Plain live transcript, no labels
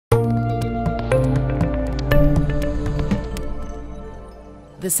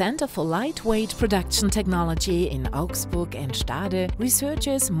The Center for Lightweight Production Technology in Augsburg and Stade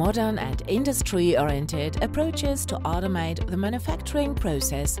researches modern and industry-oriented approaches to automate the manufacturing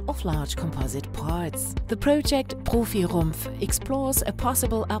process of large composite parts. The project ProfiRumpf explores a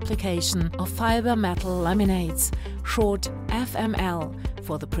possible application of fiber metal laminates, short FML,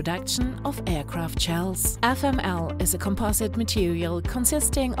 for the production of aircraft shells. FML is a composite material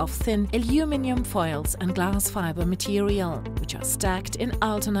consisting of thin aluminium foils and glass fiber material, which are stacked in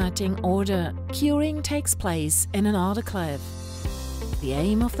alternating order. Curing takes place in an autoclave. The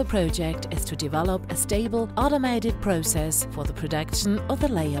aim of the project is to develop a stable, automated process for the production of the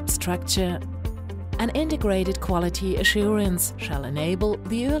layup structure. An integrated quality assurance shall enable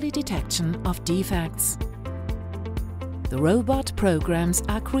the early detection of defects. The robot programs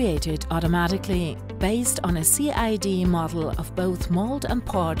are created automatically. Based on a CAD model of both mold and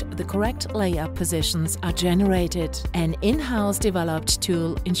part, the correct layup positions are generated. An in-house developed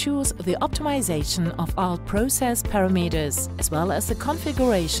tool ensures the optimization of all process parameters, as well as the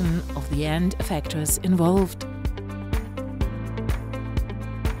configuration of the end effectors involved.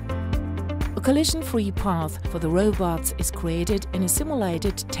 A collision-free path for the robots is created in a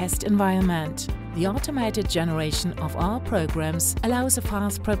simulated test environment. The automated generation of all programs allows a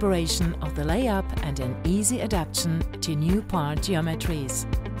fast preparation of the layup and an easy adaptation to new part geometries.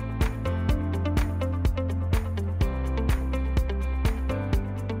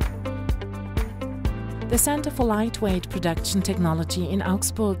 The Center for Lightweight Production Technology in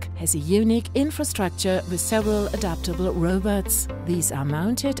Augsburg has a unique infrastructure with several adaptable robots. These are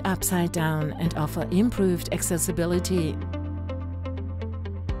mounted upside down and offer improved accessibility.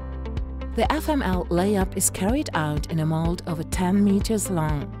 The FML layup is carried out in a mold over 10 meters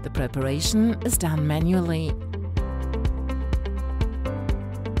long. The preparation is done manually.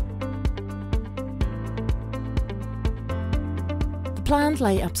 The planned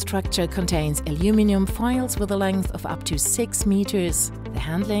layup structure contains aluminium foils with a length of up to 6 meters. The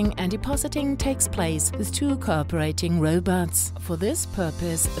handling and depositing takes place with 2 cooperating robots. For this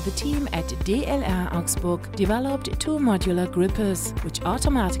purpose, the team at DLR Augsburg developed 2 modular grippers, which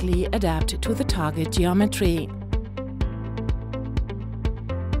automatically adapt to the target geometry.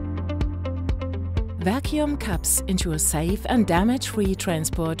 Vacuum cups ensure safe and damage-free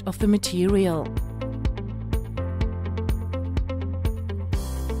transport of the material.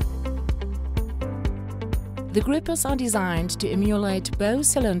 The grippers are designed to emulate both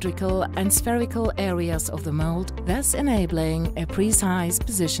cylindrical and spherical areas of the mold, thus enabling a precise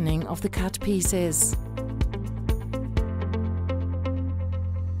positioning of the cut pieces.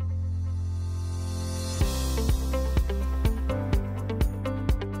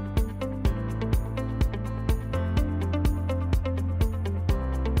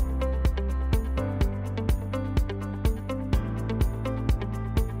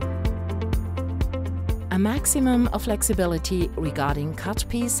 A maximum of flexibility regarding cut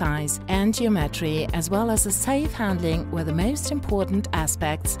piece size and geometry, as well as a safe handling, were the most important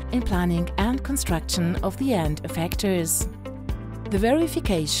aspects in planning and construction of the end effectors. The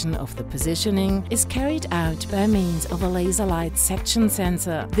verification of the positioning is carried out by means of a laser light section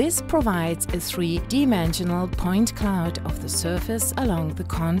sensor. This provides a 3-dimensional point cloud of the surface along the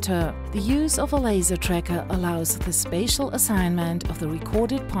contour. The use of a laser tracker allows the spatial assignment of the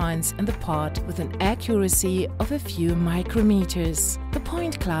recorded points in the part with an accuracy of a few micrometers. The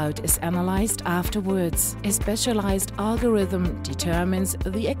point cloud is analyzed afterwards. A specialized algorithm determines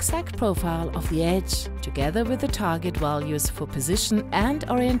the exact profile of the edge. Together with the target values for position and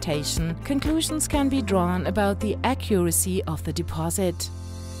orientation, conclusions can be drawn about the accuracy of the deposit.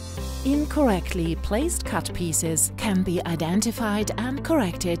 Incorrectly placed cut pieces can be identified and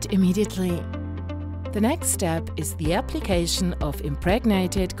corrected immediately. The next step is the application of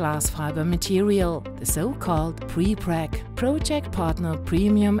impregnated glass fiber material, the so-called Prepreg. Project partner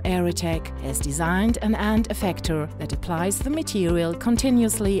Premium Aerotech has designed an end effector that applies the material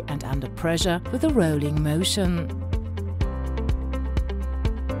continuously and under pressure with a rolling motion.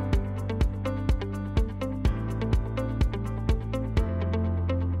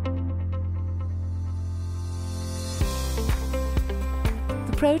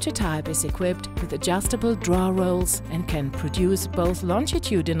 The prototype is equipped with adjustable draw rolls and can produce both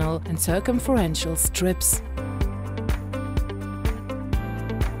longitudinal and circumferential strips.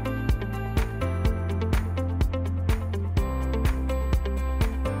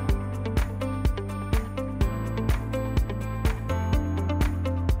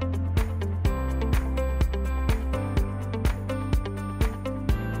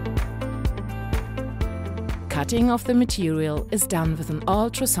 Cutting of the material is done with an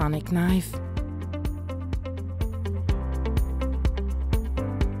ultrasonic knife.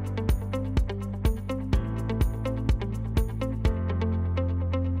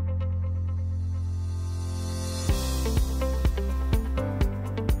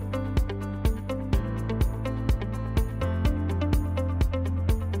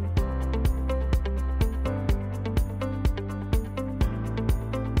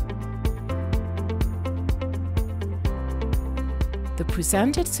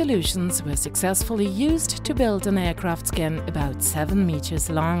 presented solutions were successfully used to build an aircraft skin about 7 meters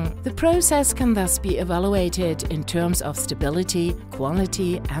long. The process can thus be evaluated in terms of stability,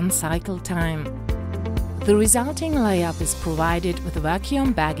 quality and cycle time. The resulting layup is provided with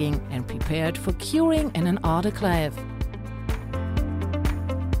vacuum bagging and prepared for curing in an autoclave.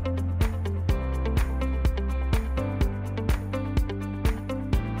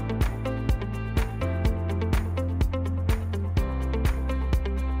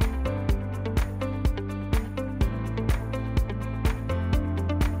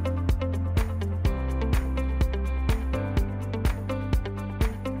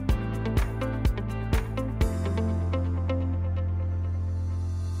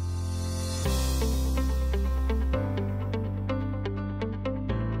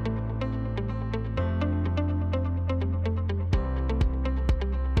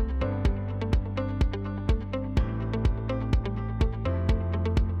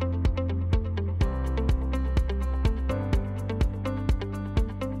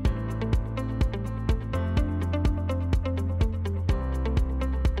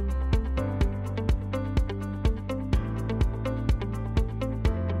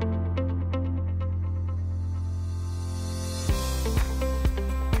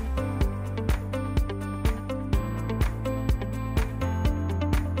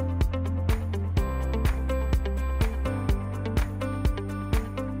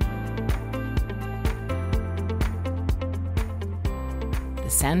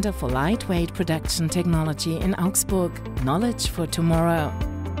 Center for Lightweight Production Technology in Augsburg. Knowledge for tomorrow.